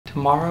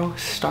Tomorrow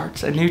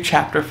starts a new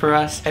chapter for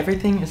us.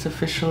 Everything is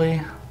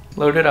officially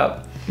loaded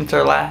up. It's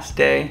our last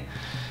day.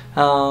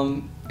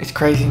 It's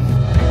crazy.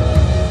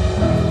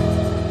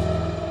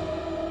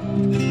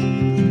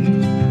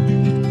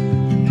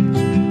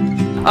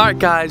 Alright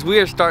guys, we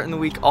are starting the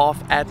week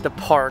off at the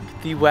park.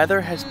 The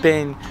weather has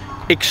been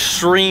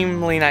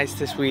extremely nice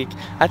this week.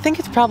 I think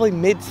it's probably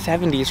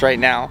mid-70s right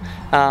now,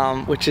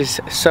 which is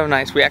so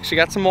nice. We actually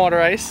got some water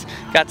ice,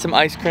 got some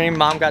ice cream.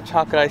 Mom got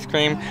chocolate ice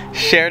cream,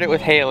 shared it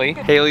with Haley.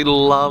 Haley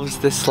loves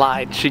this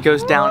slide. She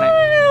goes down it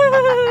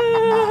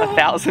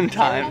 1,000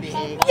 times.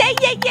 Yay,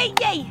 yay, yay,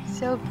 yay!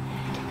 So,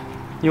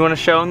 you want to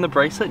show them the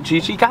bracelet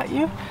Gigi got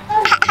you?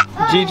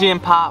 Gigi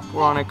and Pop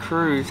were on a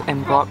cruise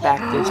and brought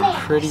back this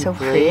pretty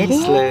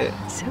bracelet.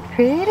 So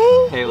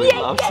pretty. Haley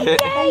loves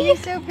it. Yay, you're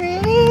so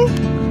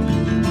pretty.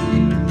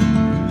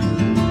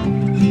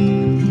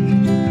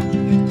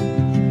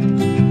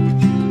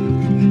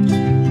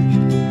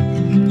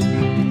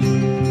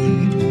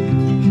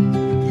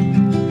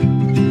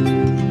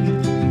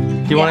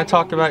 Do you want to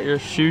talk about your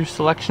shoe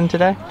selection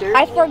today?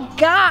 I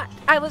forgot.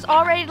 I was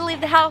all ready to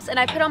leave the house and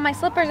I put on my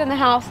slippers in the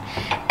house.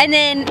 And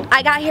then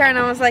I got here and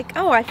I was like,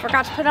 oh, I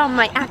forgot to put on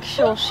my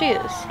actual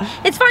shoes.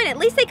 It's fine. At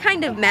least they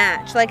kind of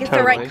match. Like, it's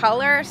the right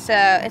color, so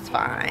it's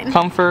fine.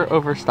 Comfort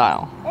over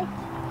style.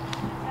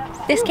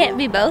 This can't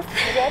be both.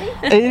 You ready?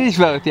 It is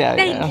both, yeah.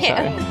 Thank you.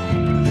 I'm sorry.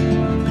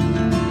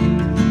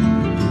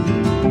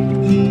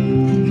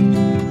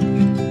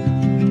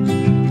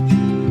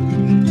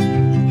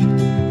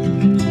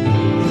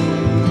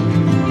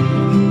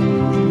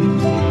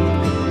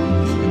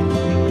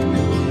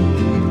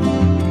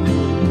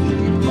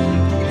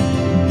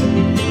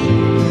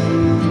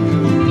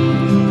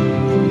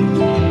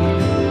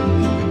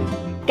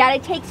 Gotta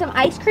take some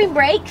ice cream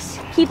breaks.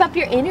 Keep up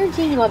your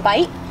energy. You want a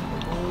bite?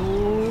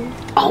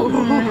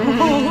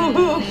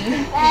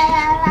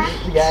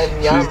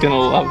 She's gonna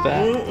love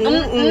that.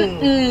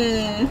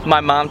 My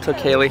mom took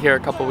Haley here a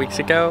couple weeks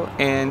ago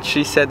and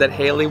she said that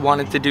Haley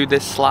wanted to do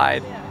this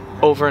slide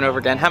over and over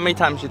again. How many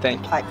times do you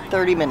think? Like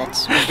 30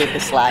 minutes we did the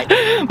slide.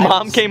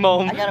 Mom came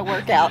home. I gotta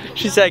work out.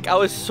 She's like, I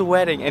was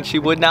sweating and she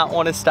would not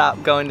want to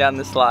stop going down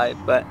the slide.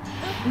 But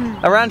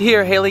around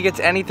here, Haley gets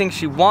anything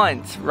she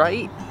wants,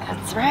 right?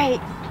 That's right.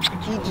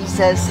 Gigi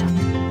says.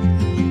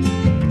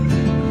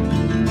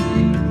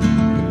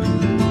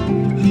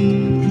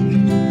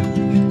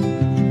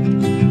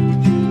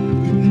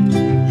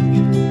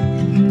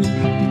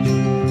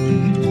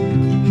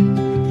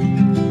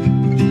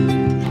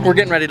 We're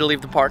getting ready to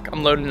leave the park.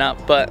 I'm loading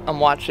up, but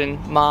I'm watching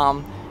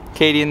Mom,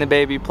 Katie, and the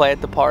baby play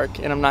at the park,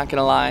 and I'm not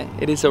gonna lie,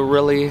 it is a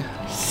really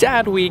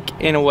sad week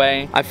in a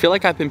way. I feel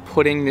like I've been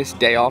putting this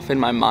day off in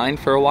my mind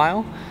for a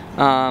while,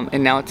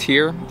 and now it's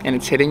here, and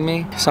it's hitting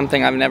me,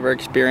 something I've never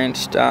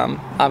experienced.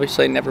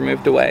 Obviously, I never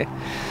moved away.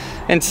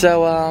 And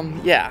so,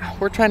 yeah,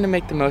 we're trying to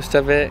make the most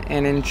of it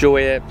and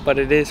enjoy it, but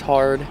it is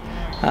hard.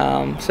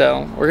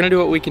 So we're gonna do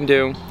what we can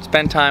do,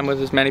 spend time with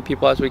as many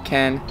people as we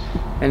can,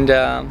 and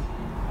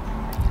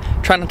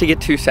try not to get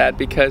too sad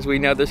because we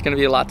know there's gonna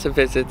be lots of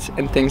visits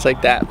and things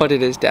like that, but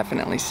it is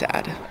definitely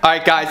sad. All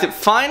right guys, it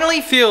finally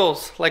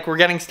feels like we're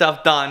getting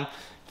stuff done.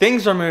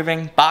 Things are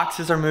moving,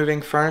 boxes are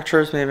moving,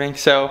 furniture is moving.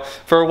 So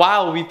for a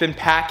while we've been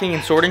packing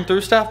and sorting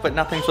through stuff, but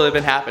nothing's really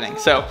been happening.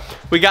 So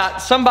we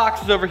got some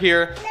boxes over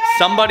here.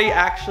 Somebody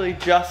actually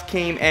just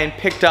came and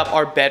picked up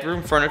our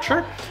bedroom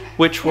furniture,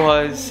 which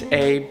was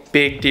a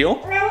big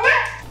deal.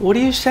 What are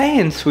you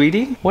saying,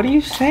 sweetie? What are you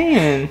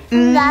saying?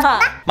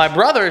 My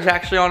brother is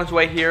actually on his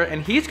way here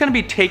and he's gonna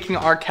be taking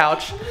our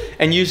couch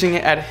and using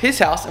it at his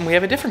house, and we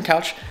have a different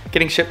couch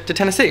getting shipped to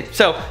Tennessee.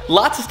 So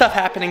lots of stuff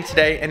happening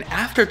today, and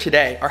after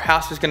today, our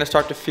house is gonna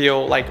start to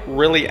feel like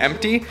really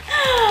empty.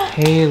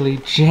 Haley,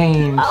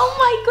 James. Oh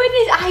my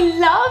goodness, I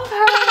love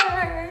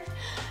her.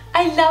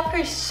 I love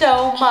her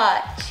so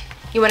much.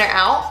 You want her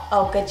out?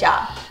 Oh, good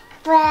job.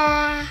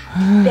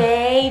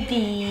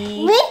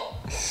 Baby.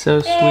 So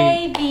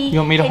sweet. Baby. You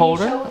want me to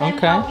hold her?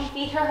 Okay. How we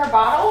feed her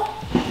bottle?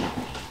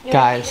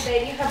 Guys,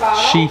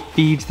 she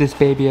feeds this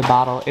baby a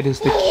bottle. It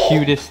is the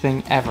cutest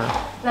thing ever.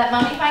 Let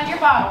mommy find your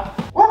bottle.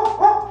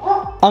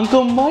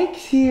 Uncle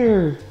Mike's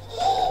here.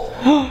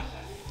 Show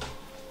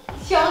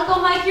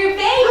Uncle Mike your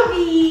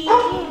baby.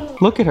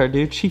 Look at her,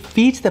 dude. She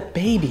feeds the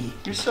baby.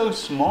 You're so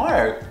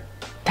smart.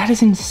 That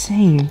is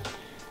insane.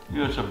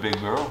 You're such a big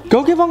girl.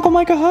 Go give Uncle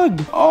Mike a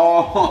hug.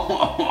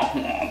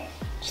 Oh.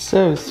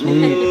 So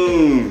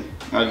sweet.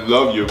 I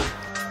love you.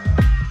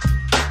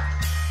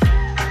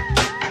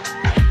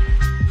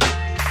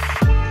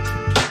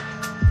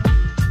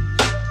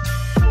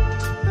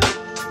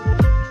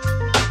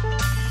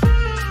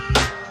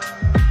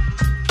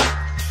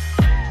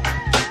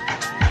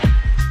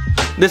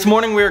 This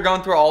morning we were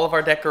going through all of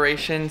our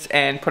decorations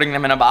and putting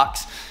them in a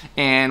box,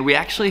 and we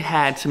actually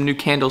had some new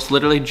candles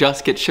literally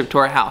just get shipped to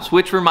our house,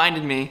 which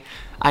reminded me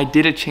I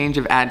did a change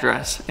of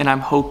address, and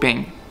I'm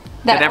hoping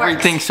that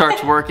everything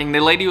starts working.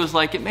 The lady was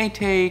like, it may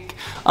take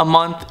a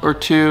month or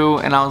two,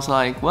 and I was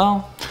like,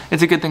 well,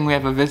 it's a good thing we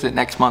have a visit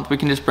next month. We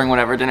can just bring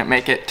whatever didn't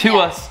make it to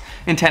us.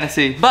 in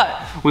Tennessee.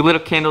 But we lit a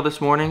candle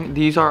this morning.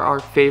 These are our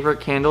favorite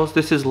candles.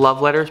 This is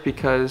Love Letters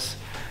because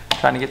I'm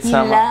trying to get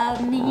some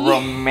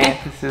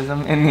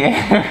romanticism in the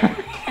air.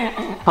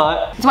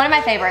 But it's one of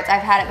my favorites.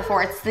 I've had it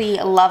before. It's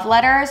the Love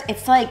Letters.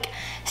 It's like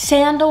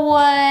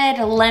sandalwood,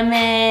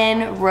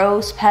 lemon,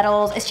 rose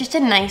petals. It's just a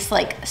nice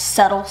like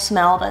subtle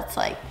smell that's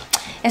like,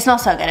 it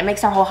smells so good. It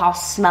makes our whole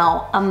house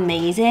smell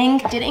amazing.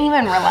 Didn't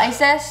even realize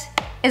this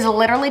is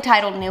literally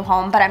titled New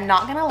Home, but I'm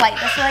not gonna light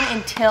this one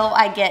until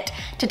I get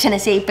to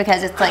Tennessee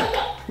because it's like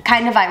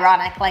kind of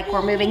ironic. Like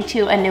we're moving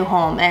to a new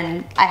home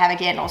and I have a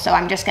candle, so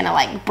I'm just gonna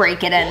like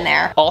break it in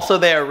there. Also,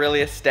 they are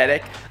really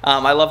aesthetic.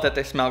 I love that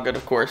they smell good,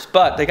 of course,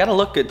 but they gotta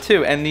look good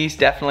too, and these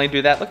definitely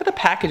do that. Look at the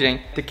packaging.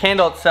 The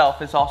candle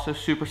itself is also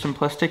super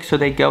simplistic, so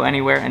they go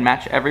anywhere and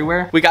match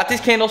everywhere. We got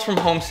these candles from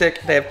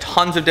Homesick. They have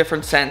tons of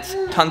different scents,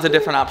 tons of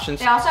different options.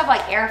 They also have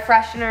like air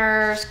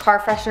fresheners, car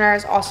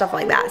fresheners, all stuff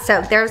like that.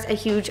 So there's a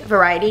huge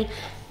variety.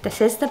 This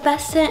is the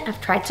best scent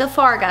I've tried so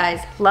far,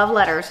 guys. Love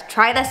Letters.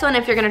 Try this one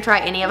if you're gonna try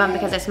any of them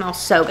because it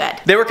smells so good.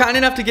 They were kind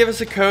enough to give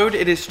us a code.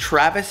 It is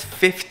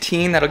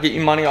Travis15. That'll get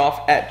you money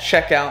off at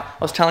checkout. I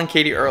was telling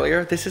Katie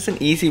earlier, this is an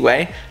easy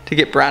way to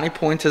get brownie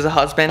points as a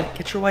husband.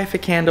 Get your wife a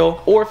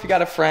candle, or if you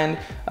got a friend,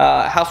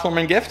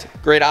 housewarming gift,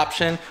 great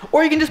option,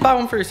 or you can just buy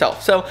one for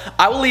yourself. So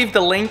I will leave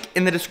the link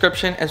in the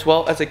description as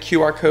well as a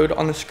QR code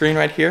on the screen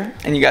right here,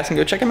 and you guys can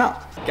go check them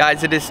out.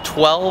 Guys, it is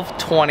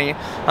 12:20.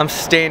 I'm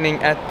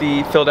standing at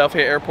the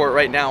Philadelphia airport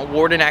right now.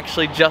 Warden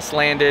actually just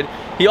landed.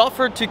 He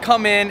offered to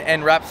come in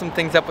and wrap some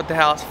things up with the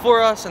house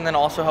for us and then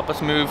also help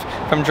us move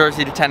from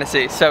Jersey to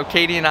Tennessee. So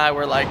Katie and I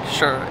were like,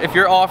 sure, if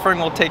you're offering,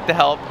 we'll take the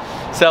help.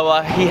 So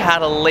he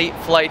had a late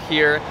flight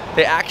here.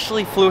 They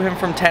actually flew him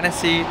from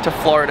Tennessee to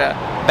Florida,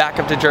 back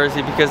up to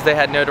Jersey because they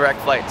had no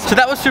direct flights. So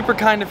that was super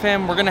kind of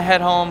him. We're gonna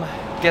head home,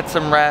 get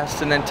some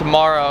rest, and then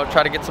tomorrow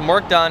try to get some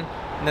work done,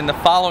 and then the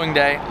following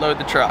day, load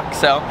the truck.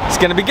 So it's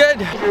gonna be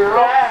good.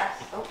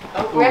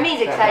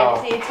 Remy's excited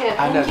to see you too.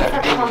 Thank you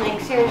for coming,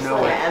 seriously.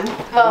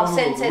 Well,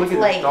 since it's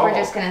late, we're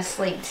just gonna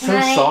sleep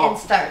tonight and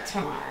start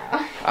tomorrow.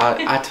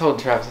 I told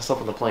Travis I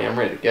slept on the plane. I'm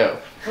ready to go.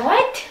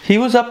 What? He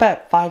was up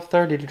at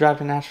 5:30 to drive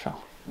to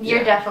Nashville.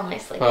 You're definitely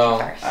sleeping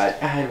first. I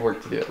had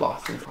work to do at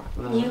Lawson.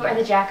 You are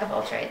the jack of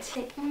all trades.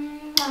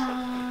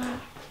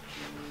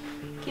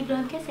 Keep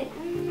doing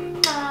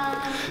kissing.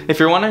 If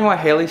you're wondering why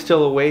Haley's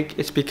still awake,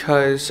 it's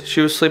because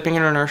she was sleeping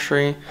in her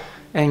nursery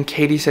and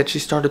Katie said she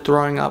started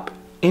throwing up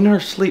in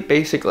her sleep,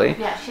 basically.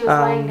 Yeah, she was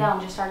laying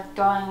down, just started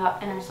throwing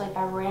up in her sleep.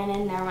 I ran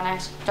in there when I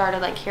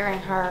started like hearing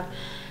her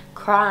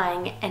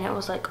crying, and it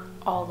was like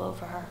all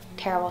over her.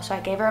 Terrible. So I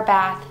gave her a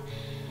bath,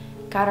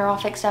 got her all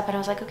fixed up, and I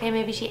was like, okay,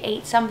 maybe she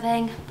ate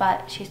something,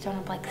 but she's thrown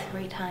up like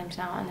 3 times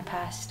now in the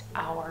past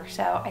hour.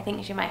 So I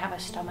think she might have a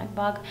stomach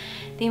bug.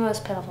 The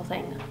most pitiful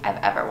thing I've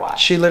ever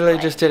watched. She literally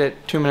just did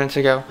it 2 minutes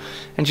ago,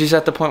 and she's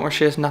at the point where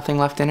she has nothing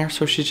left in her,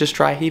 so she's just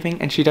dry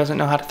heaving, and she doesn't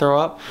know how to throw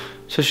up,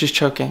 so she's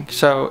choking.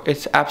 So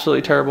it's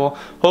absolutely terrible.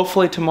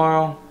 Hopefully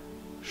tomorrow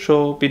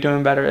she'll be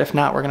doing better. If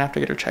not, we're gonna have to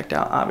get her checked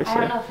out, obviously.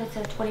 I don't know if it's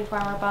a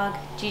 24-hour bug.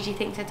 Gigi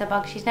thinks it's a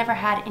bug. She's never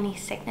had any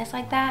sickness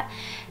like that.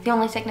 The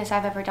only sickness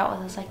I've ever dealt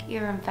with is like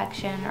ear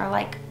infection or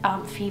like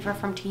fever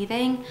from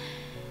teething.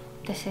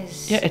 This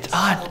is it's so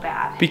odd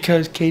bad.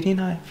 because Katie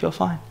and I feel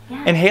fine.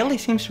 Yeah. And Haley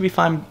seems to be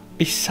fine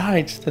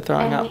besides the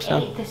throwing up.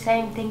 And we ate the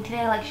same thing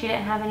today. Like she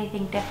didn't have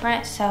anything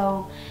different,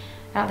 so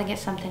I don't think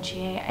it's something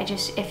she ate.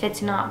 If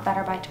it's not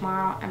better by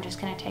tomorrow, I'm just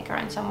gonna take her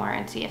in somewhere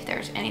and see if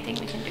there's anything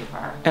we can do for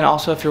her. And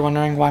also, if you're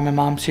wondering why my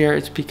mom's here,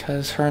 it's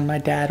because her and my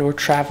dad were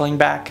traveling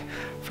back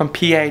from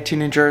PA to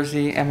New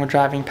Jersey, and we're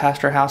driving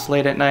past her house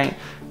late at night,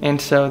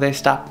 and so they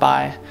stopped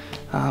by,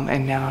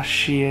 and now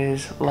she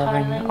is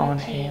loving on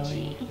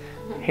Haley.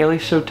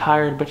 Haley's so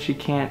tired, but she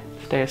can't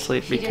stay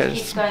asleep because she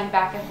just keeps going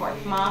back and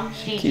forth. Mom,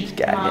 Gigi, keeps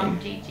gagging. Mom,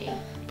 Gigi.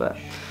 But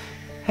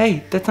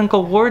hey, that's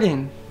Uncle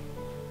Warden.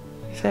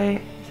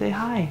 Say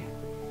hi.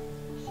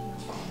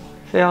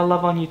 Say I'll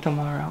love on you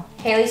tomorrow.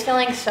 Haley's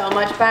feeling so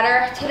much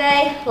better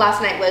today.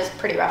 Last night was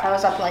pretty rough. I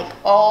was up like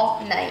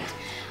all night.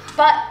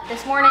 But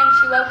this morning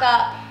she woke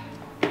up.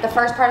 The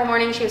first part of the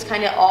morning she was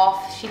kind of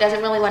off. She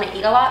doesn't really want to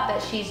eat a lot, but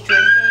she's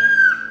drinking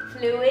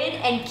fluid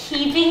and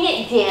keeping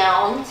it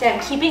down. So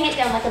I'm keeping it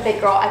down like a big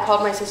girl. I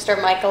called my sister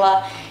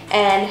Michaela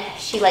and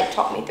she like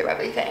talked me through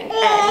everything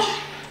and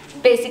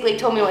basically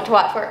told me what to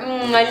watch for.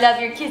 I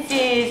love your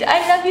kisses.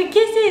 I love your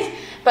kisses.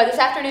 But this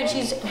afternoon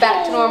she's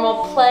back to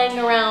normal, playing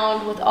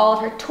around with all of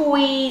her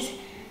toys,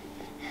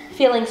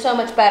 feeling so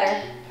much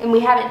better. And we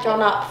haven't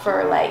thrown up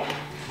for like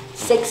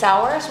 6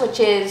 hours, which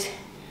is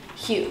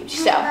huge.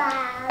 So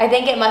I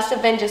think it must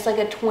have been just like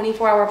a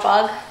 24-hour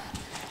bug.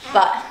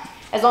 But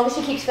as long as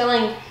she keeps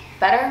feeling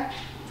better,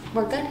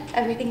 we're good.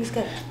 Everything's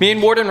good. Me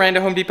and Warden ran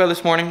to Home Depot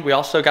this morning. We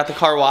also got the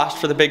car washed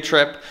for the big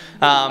trip.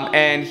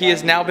 And he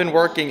has now been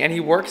working, and he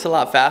works a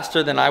lot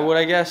faster than I would,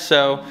 I guess.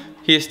 So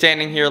he is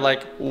standing here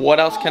like, what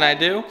else can I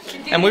do?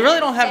 And we really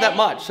don't have that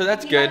much, so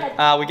that's good.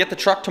 We get the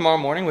truck tomorrow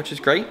morning, which is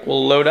great.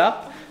 We'll load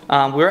up.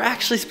 We're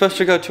actually supposed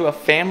to go to a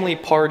family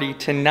party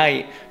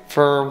tonight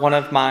for one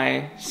of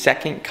my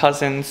second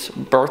cousin's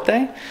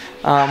birthday,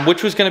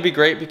 which was gonna be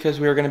great because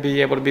we were gonna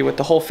be able to be with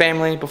the whole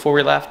family before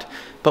we left.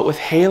 But with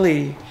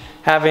Haley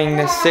having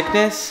this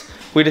sickness,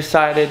 we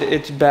decided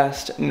it's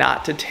best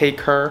not to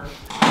take her.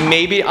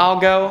 Maybe I'll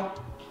go.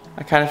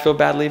 I kind of feel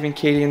bad leaving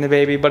Katie and the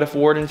baby, but if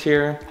Warden's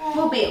here,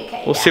 We'll be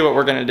okay. we'll see what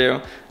we're gonna do.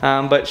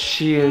 But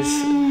she is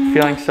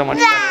feeling so much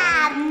better.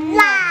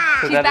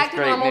 So She's back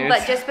to normal,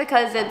 but just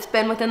because it's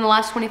been within the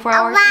last 24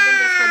 hours, even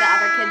just for the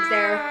other kids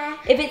there.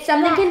 If it's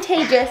something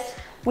contagious,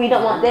 we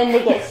don't want them to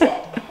get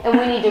sick, and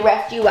we need to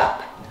rest you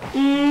up.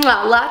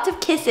 Mwah, lots of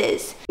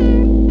kisses.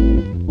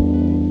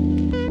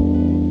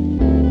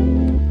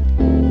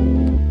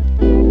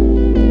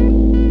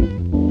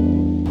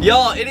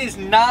 Y'all, it is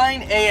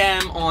 9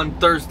 a.m. on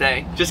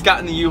Thursday. Just got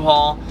in the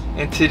U-Haul,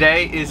 and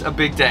today is a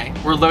big day.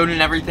 We're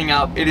loading everything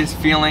up. It is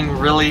feeling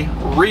really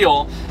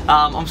real.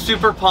 I'm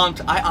super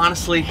pumped. I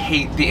honestly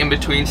hate the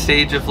in-between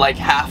stage of like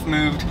half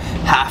moved,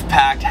 half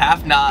packed,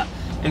 half not.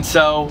 And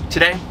so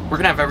today, we're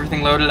gonna have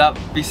everything loaded up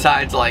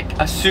besides like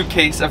a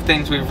suitcase of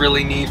things we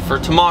really need for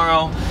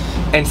tomorrow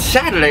and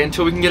Saturday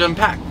until we can get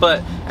unpacked.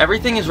 But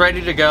everything is ready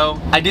to go.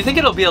 I do think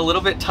it'll be a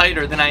little bit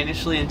tighter than I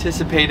initially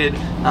anticipated,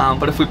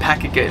 but if we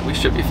pack it good, we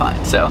should be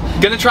fine. So,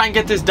 gonna try and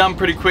get this done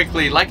pretty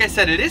quickly. Like I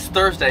said, it is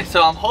Thursday,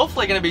 so I'm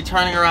hopefully gonna be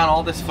turning around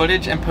all this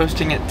footage and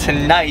posting it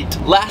tonight.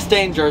 Last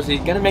day in Jersey,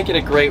 gonna make it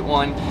a great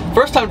one.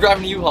 First time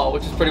driving a U-Haul,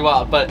 which is pretty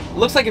wild, but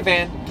looks like a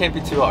van, can't be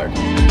too hard.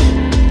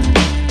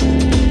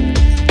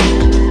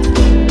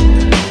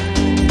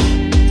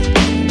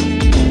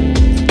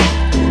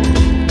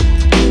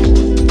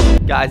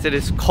 Guys, it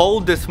is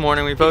cold this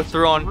morning. We both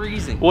threw on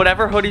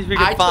whatever hoodies we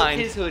could find. I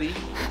took his hoodie.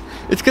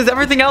 It's because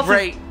everything else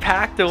is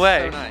packed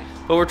away. So nice.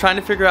 But we're trying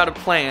to figure out a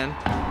plan.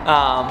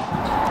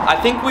 I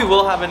think we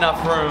will have enough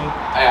room.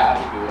 Yeah,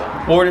 I think we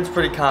will. Warden's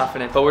pretty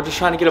confident, but we're just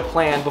trying to get a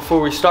plan before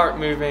we start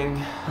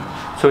moving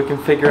so we can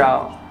figure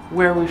out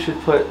where we should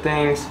put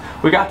things.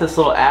 We got this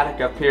little attic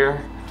up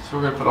here. So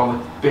we're gonna put all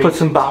the big Put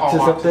some boxes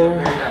tall up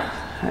there. Yeah.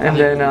 And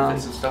then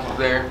Put some stuff up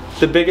there.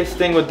 the biggest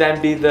thing would then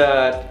be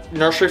the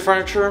nursery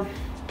furniture.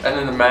 And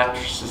then the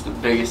mattress is the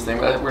biggest thing.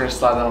 We're gonna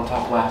slide that on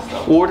top last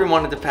though. Warden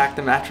wanted to pack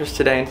the mattress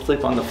today and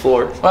sleep on the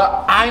floor.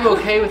 Well, I'm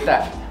okay with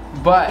that,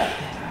 but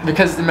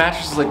because the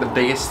mattress is like the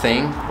biggest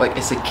thing, like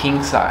it's a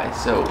king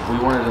size, so we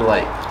wanted to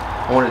like,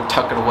 I wanted to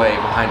tuck it away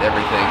behind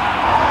everything,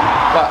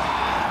 but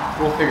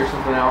we'll figure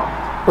something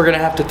out. We're gonna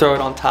have to throw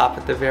it on top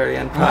at the very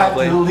end,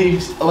 probably. I have to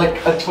leave like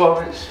a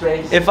 12-inch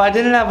space. If I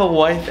didn't have a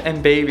wife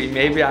and baby,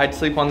 maybe I'd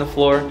sleep on the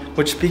floor.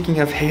 Which, speaking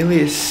of,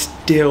 Haley is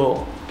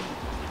still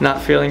not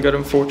feeling good,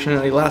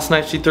 unfortunately. Last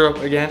night she threw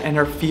up again and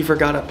her fever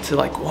got up to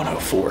like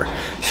 104.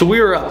 So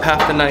we were up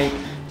half the night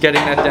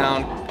getting that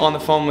down, on the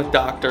phone with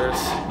doctors,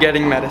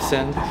 getting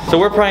medicine. So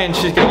we're praying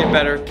she's gonna get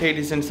better.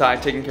 Katie's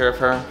inside taking care of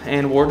her,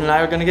 and Warden and I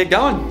are gonna get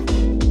going.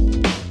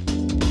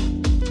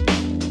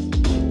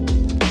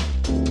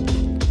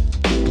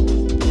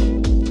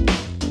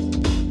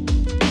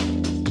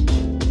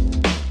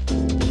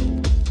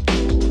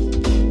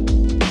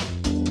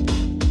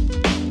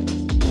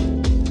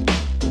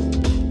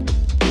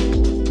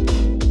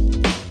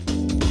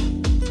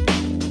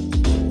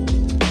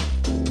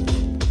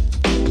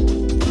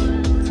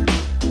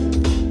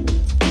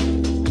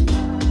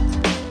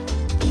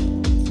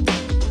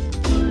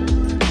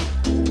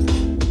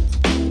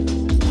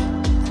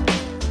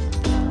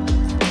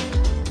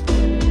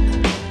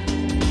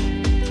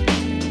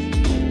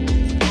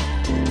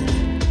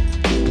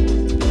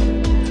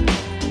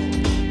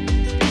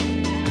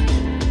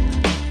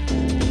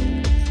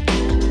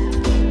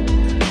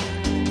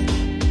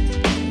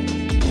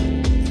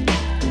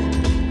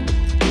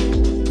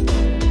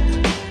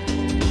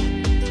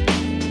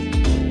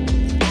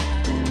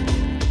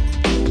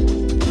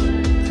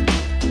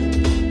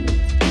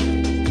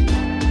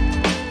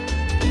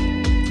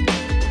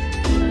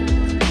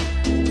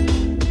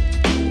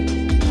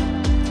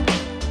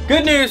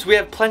 Good news, we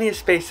have plenty of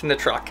space in the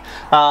truck.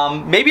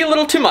 Maybe a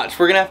little too much.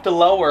 We're gonna have to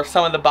lower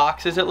some of the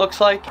boxes, it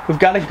looks like. We've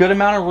got a good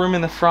amount of room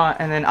in the front,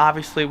 and then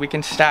obviously we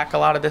can stack a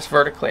lot of this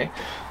vertically.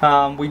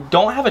 We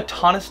don't have a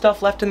ton of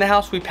stuff left in the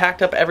house. We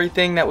packed up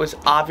everything that was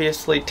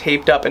obviously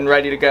taped up and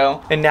ready to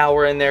go, and now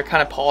we're in there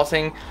kind of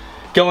pausing,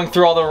 going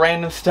through all the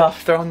random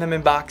stuff, throwing them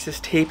in boxes,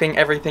 taping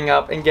everything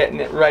up, and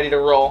getting it ready to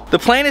roll. The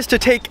plan is to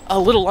take a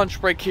little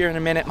lunch break here in a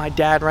minute. My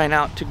dad ran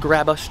out to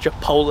grab us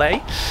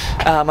Chipotle.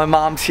 My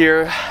mom's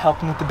here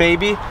helping with the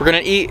baby. We're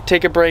gonna eat,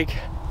 take a break,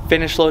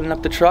 finish loading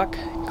up the truck,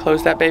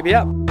 close that baby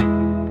up.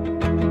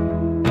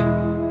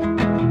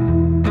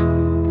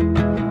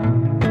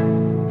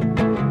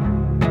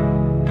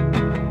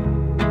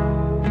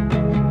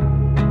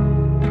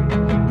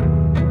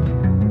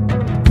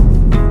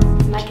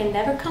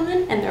 Never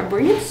coming, and they're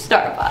bringing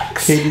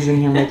Starbucks. Katie's in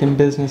here making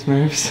business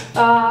moves.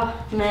 Oh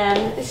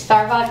man,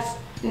 Starbucks,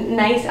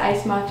 nice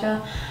iced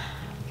matcha.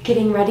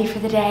 Getting ready for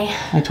the day.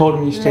 I told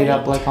him you stayed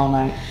up like all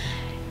night.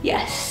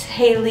 Yes,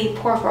 Haley,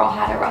 poor girl,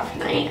 had a rough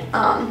night.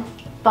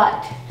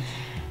 But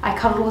I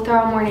cuddled with her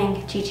all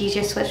morning. Gigi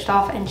just switched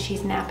off and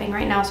she's napping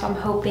right now, so I'm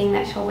hoping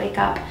that she'll wake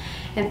up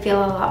and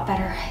feel a lot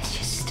better. It's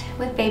just,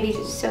 with babies,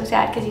 it's so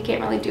sad because you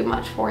can't really do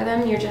much for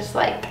them. You're just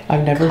like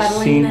I've never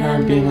seen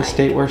her be in a like,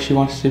 state where she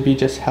wants to be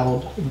just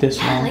held this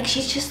long. like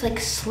she's just like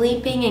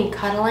sleeping and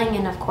cuddling,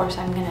 and of course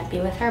I'm gonna be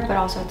with her, but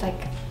also it's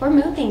like we're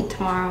moving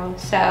tomorrow,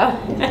 so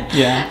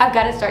Yeah. I've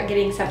got to start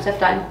getting some stuff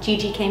done.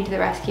 Gigi came to the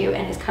rescue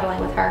and is cuddling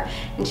with her,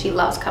 and she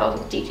loves cuddles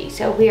with Gigi,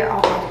 so we are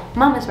all good.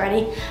 Mama's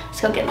ready.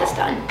 Let's go get this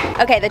done.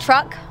 Okay, the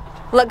truck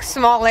looks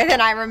smaller than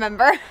I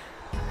remember.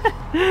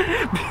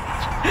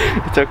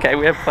 It's okay,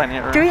 we have plenty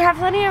of room. Do we have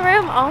plenty of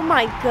room? Oh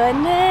my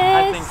goodness.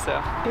 I think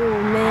so.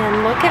 Oh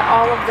man, look at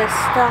all of this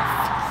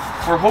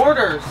stuff. We're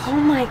hoarders. Oh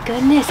my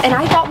goodness. And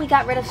I thought we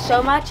got rid of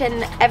so much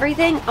and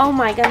everything. Oh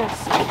my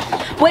goodness.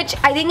 Which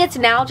I think it's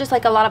now just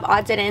like a lot of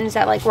odds and ends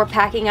that like we're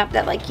packing up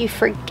that like you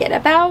forget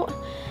about.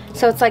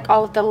 So it's like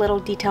all of the little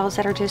details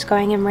that are just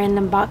going in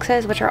random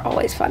boxes, which are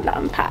always fun to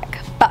unpack.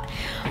 But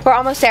we're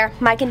almost there.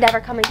 Mike and Dev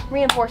are coming.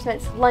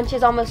 Reinforcements. Lunch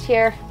is almost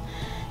here.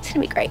 It's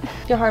gonna be great.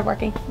 You're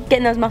hardworking.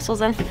 Getting those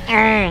muscles in.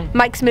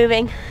 Mike's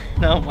moving.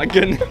 Oh my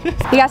goodness.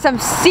 We got some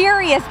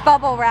serious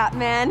bubble wrap,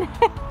 man.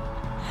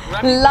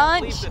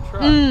 Lunch.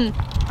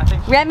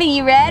 Remy,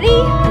 you ready?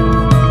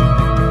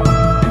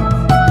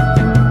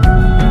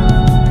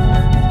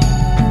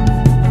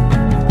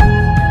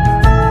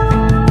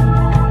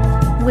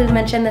 We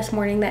mentioned this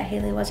morning that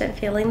Haley wasn't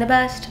feeling the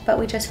best, but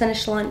we just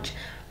finished lunch.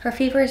 Her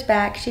fever is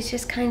back. She's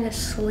just kind of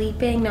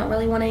sleeping, not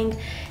really wanting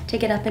to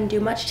get up and do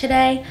much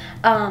today.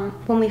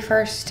 When we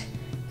first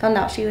found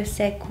out she was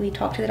sick, we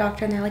talked to the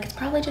doctor and they're like, it's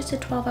probably just a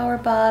 12-hour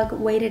bug,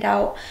 wait it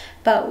out.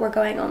 But we're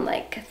going on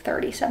like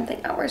 30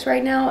 something hours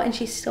right now and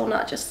she's still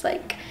not just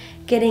like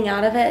getting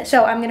out of it.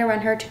 So I'm gonna run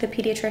her to the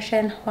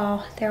pediatrician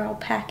while they're all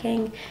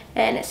packing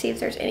and see if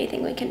there's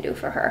anything we can do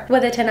for her.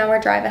 With a 10-hour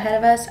drive ahead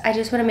of us, I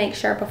just wanna make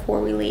sure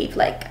before we leave,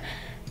 like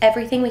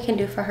everything we can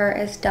do for her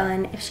is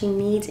done. If she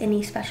needs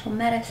any special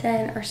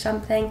medicine or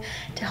something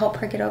to help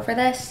her get over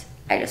this,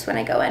 I just want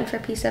to go in for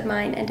peace of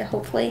mind and to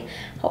hopefully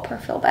help her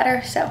feel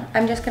better. So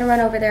I'm just going to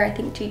run over there. I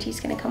think Gigi's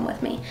going to come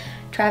with me.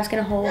 Trav's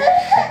going to hold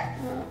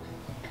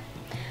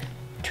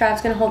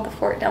the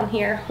fort down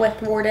here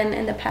with Warden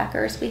and the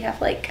Packers. We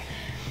have like,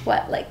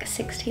 what, like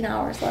 16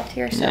 hours left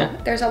here. So yeah.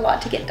 There's a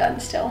lot to get done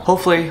still.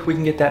 Hopefully we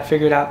can get that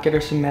figured out, get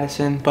her some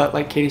medicine. But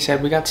like Katie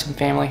said, we got some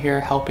family here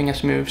helping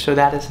us move. So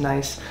that is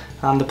nice.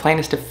 The plan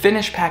is to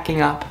finish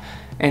packing up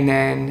and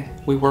then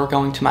we were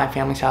going to my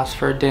family's house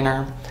for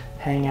dinner,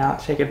 hang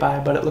out, say goodbye,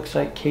 but it looks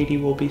like Katie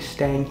will be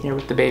staying here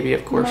with the baby,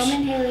 of course. Mom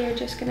and Haley are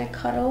just gonna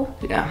cuddle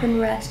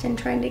and rest and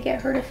trying to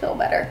get her to feel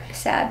better.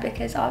 Sad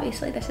because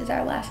obviously this is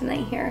our last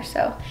night here,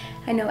 so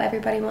I know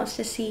everybody wants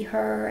to see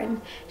her and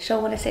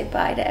she'll want to say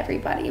bye to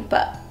everybody,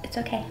 but it's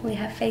okay. We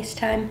have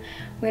FaceTime.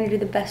 We're gonna do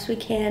the best we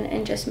can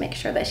and just make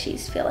sure that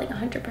she's feeling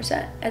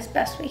 100% as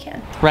best we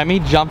can. Remy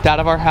jumped out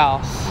of our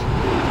house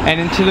and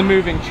into the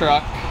moving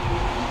truck,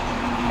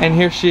 and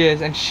here she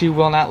is, and she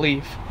will not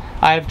leave.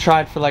 I have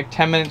tried for like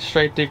 10 minutes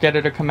straight to get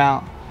her to come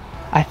out.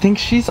 I think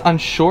she's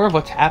unsure of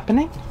what's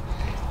happening,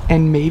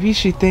 and maybe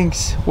she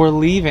thinks we're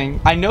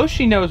leaving. I know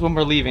she knows when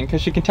we're leaving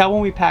because she can tell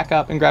when we pack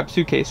up and grab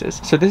suitcases.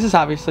 So this is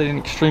obviously an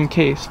extreme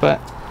case, but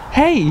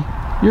hey,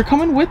 you're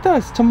coming with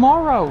us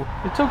tomorrow.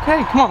 It's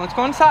okay. Come on, let's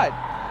go inside.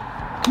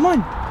 Come on.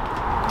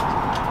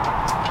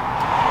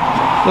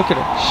 Look at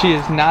her. She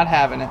is not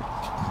having it.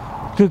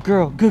 Good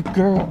girl, good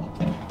girl.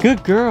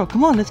 Good girl.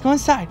 Come on, let's go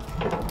inside.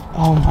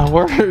 Oh my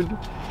word.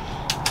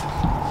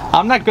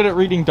 I'm not good at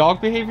reading dog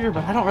behavior,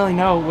 but I don't really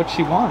know what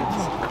she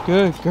wants.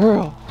 Good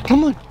girl.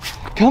 Come on.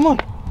 Come on.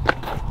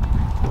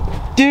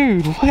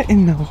 Dude, what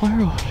in the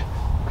world?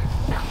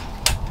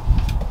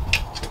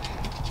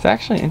 It's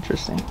actually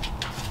interesting.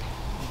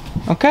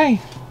 Okay.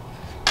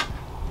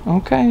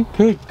 Okay.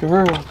 Good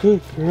girl.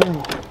 Good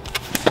girl.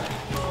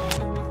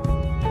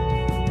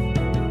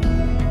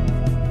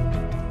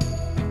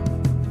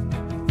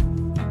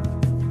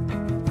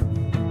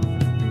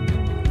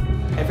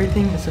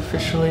 Everything is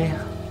officially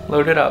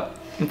loaded up.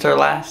 It's our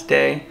last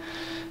day.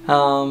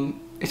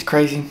 It's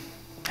crazy.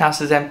 House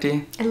is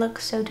empty. It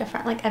looks so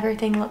different. Like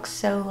everything looks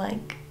so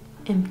like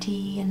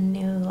empty and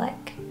new.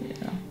 Like it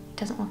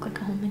doesn't look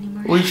like a home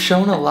anymore. We've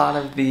shown a lot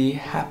of the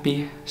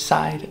happy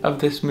side of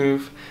this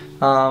move.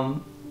 I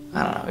don't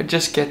know. It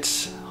just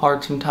gets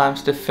hard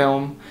sometimes to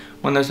film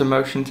when there's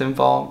emotions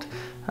involved.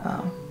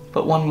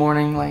 But one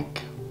morning,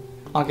 like,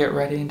 I'll get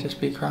ready and just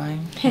be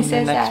crying. And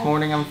the next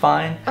morning I'm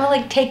fine. Oh,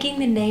 like taking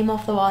the name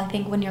off the wall, I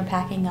think when you're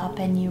packing up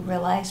and you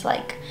realize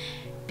like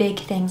big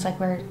things, like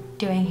we're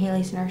doing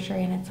Haley's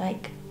nursery and it's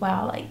like,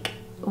 wow, like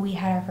we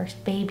had our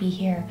first baby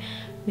here.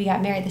 We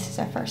got married, this is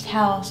our first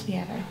house, we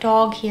have our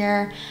dog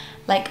here.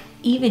 Like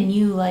even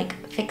you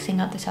like fixing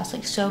up this house,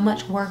 like so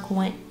much work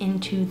went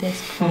into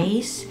this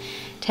place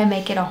to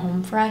make it a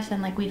home for us,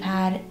 and like we've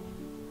had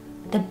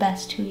the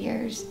best 2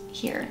 years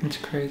here. It's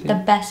crazy. The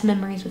best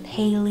memories with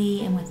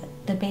Haley and with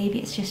the baby.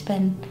 It's just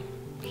been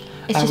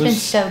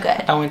so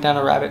good. I went down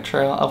a rabbit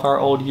trail of our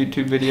old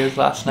YouTube videos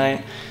last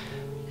night,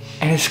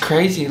 and it's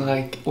crazy.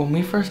 Like when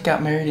we first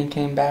got married and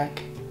came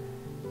back,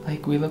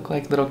 like we look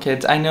like little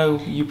kids. I know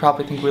you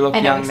probably think we look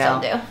young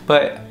now,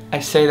 but I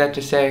say that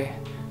to say,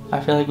 I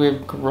feel like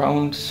we've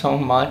grown so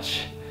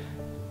much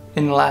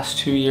in the last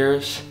 2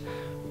 years,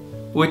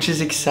 which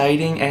is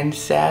exciting and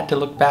sad to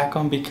look back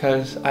on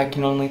because I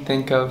can only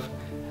think of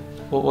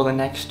what will the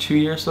next 2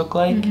 years look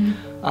like.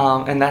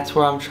 And that's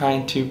where I'm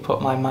trying to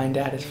put my mind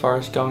at as far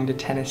as going to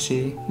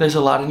Tennessee. There's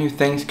a lot of new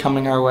things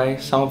coming our way.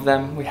 Some of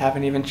them we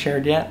haven't even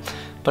shared yet,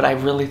 but I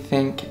really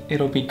think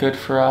it'll be good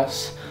for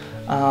us.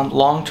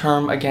 Long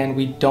term, again,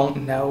 we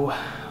don't know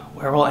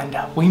where we'll end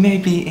up. We may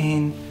be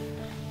in,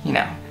 you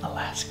know,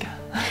 Alaska.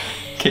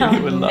 Katie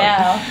would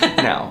love.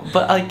 No,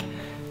 but like,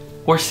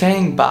 we're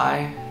saying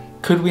bye.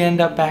 Could we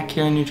end up back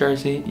here in New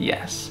Jersey?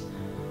 Yes.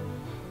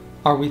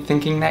 Are we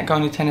thinking that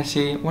going to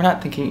Tennessee? We're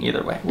not thinking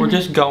either way. We're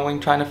just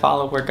going, trying to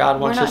follow where God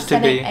wants us to be. We're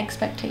not setting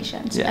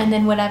expectations. Yeah. And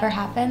then whatever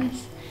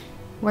happens,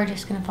 we're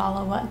just going to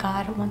follow what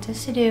God wants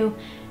us to do.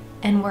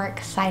 And we're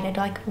excited.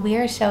 Like, we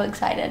are so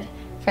excited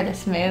for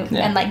this move.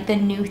 Yeah. And like the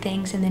new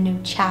things in the new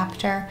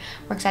chapter.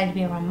 We're excited to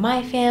be around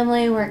my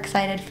family. We're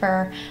excited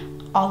for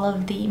all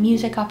of the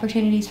music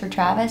opportunities for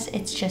Travis.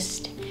 It's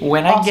just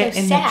when I get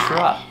in sad. the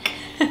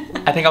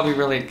truck, I think I'll be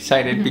really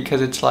excited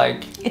because it's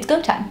like, it's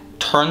go time.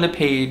 Turn the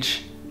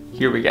page.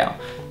 Here we go.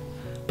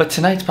 But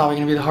tonight's probably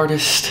gonna be the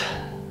hardest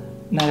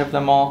night of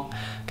them all.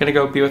 Gonna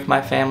go be with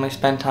my family,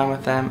 spend time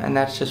with them, and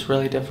that's just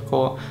really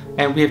difficult.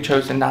 And we have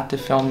chosen not to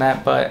film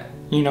that, but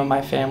you know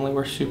my family,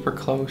 we're super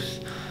close.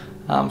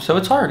 So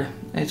it's hard.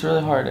 It's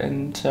really hard.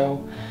 And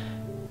so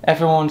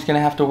everyone's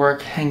gonna have to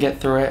work and get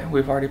through it.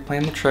 We've already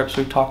planned the trips.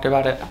 We've talked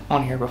about it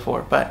on here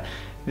before, but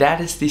that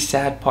is the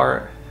sad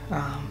part.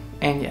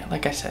 And yeah,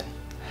 like I said,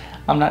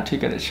 I'm not too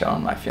good at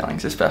showing my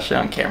feelings, especially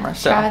on camera.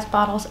 So Travis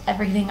bottles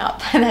everything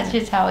up. That's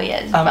just how he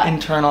is. I'm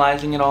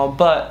internalizing it all,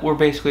 but we're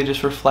basically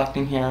just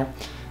reflecting here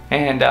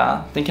and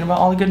thinking about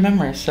all the good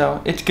memories.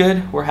 So it's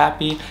good. We're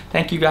happy.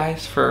 Thank you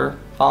guys for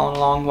following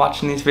along,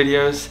 watching these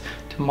videos.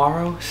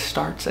 Tomorrow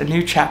starts a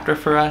new chapter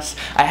for us.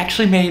 I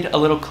actually made a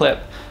little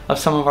clip of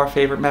some of our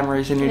favorite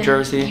memories in New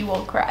Jersey. You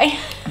will cry.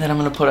 That I'm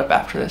gonna put up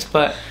after this.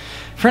 But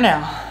for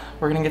now,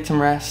 we're gonna get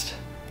some rest.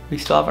 We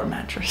still have our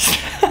mattress.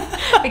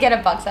 We gotta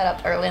box that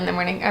up early in the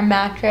morning. Our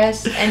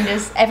mattress and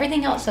just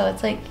everything else. So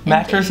it's like empty.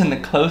 Mattress and the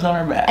clothes on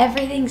our bed.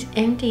 Everything's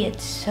empty.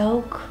 It's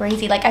so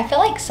crazy. Like, I feel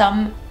like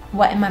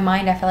in my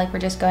mind, I feel like we're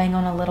just going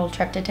on a little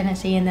trip to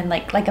Tennessee and then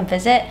like a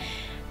visit.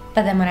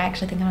 But then when I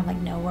actually think of it, I'm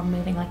like, no, we're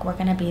moving, like we're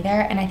gonna be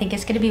there. And I think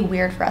it's gonna be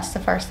weird for us the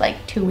first like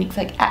 2 weeks,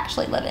 like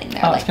actually living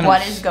there. Like,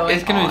 what is going on?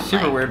 It's gonna be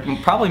super weird.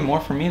 Probably more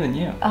for me than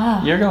you.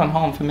 You're going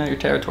home, familiar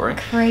territory.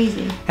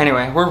 Crazy.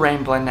 Anyway, we're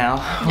rambling now.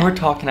 Yeah. We're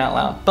talking out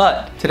loud.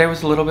 But today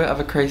was a little bit of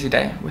a crazy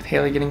day with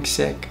Haley getting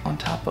sick on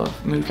top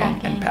of moving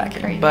and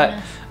packing.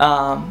 Craziness.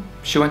 But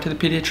she went to the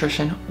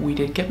pediatrician. We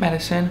did get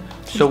medicine.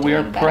 So we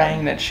are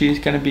praying that she's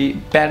gonna be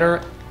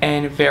better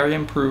and very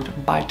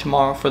improved by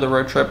tomorrow for the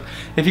road trip.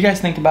 If you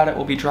guys think about it,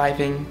 we'll be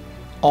driving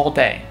all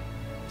day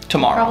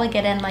tomorrow. Probably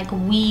get in like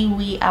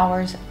wee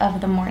hours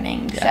of the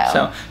morning. Yeah,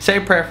 so say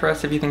a prayer for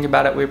us if you think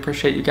about it. We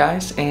appreciate you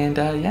guys, and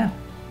yeah,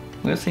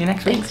 we'll see you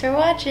next week. Thanks for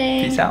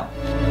watching. Peace out.